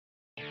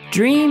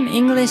Dream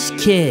English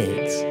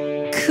Kids.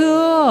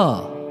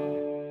 Cool!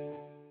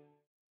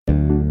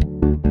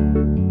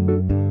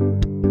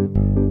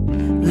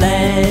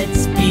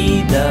 Let's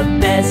be the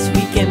best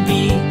we can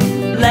be.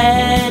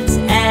 Let's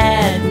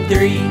add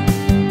 3.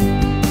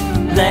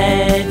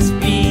 Let's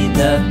be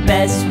the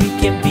best we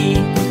can be.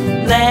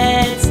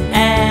 Let's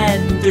add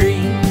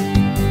 3.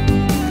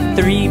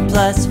 3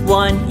 plus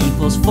 1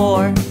 equals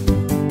 4.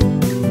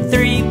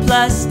 3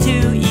 plus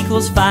 2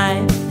 equals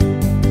 5.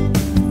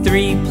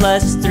 3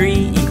 plus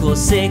 3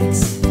 equals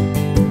 6.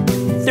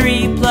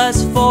 3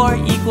 plus 4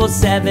 equals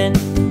 7.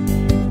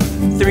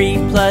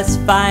 3 plus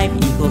 5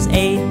 equals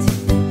 8.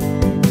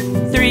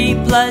 3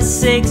 plus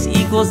 6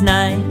 equals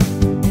 9.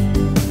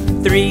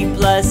 3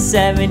 plus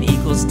 7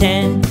 equals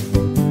 10.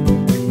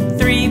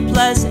 3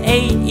 plus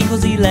 8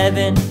 equals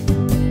 11.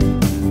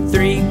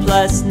 3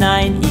 plus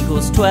 9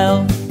 equals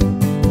 12.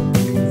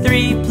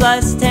 3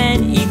 plus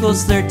 10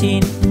 equals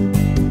 13.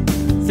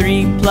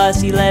 3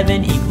 plus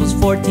 11 equals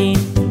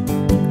 14.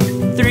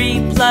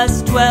 3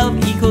 plus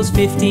 12 equals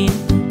 15.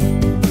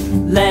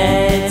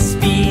 Let's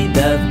be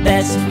the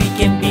best we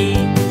can be.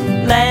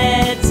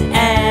 Let's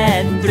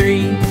add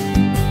 3.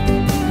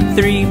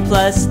 3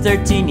 plus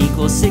 13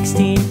 equals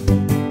 16.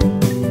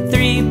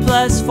 3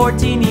 plus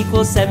 14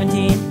 equals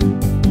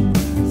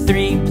 17.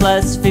 3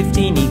 plus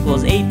 15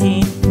 equals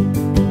 18.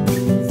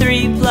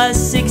 3 plus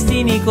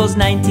 16 equals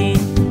 19.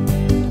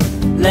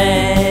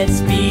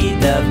 Let's be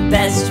the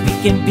best we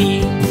can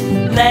be.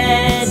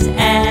 Let's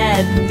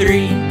add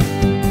 3.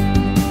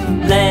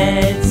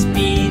 Let's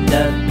be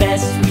the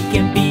best we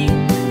can be.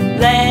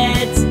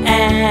 Let's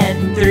add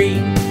 3.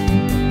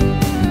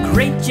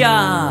 Great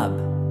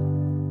job!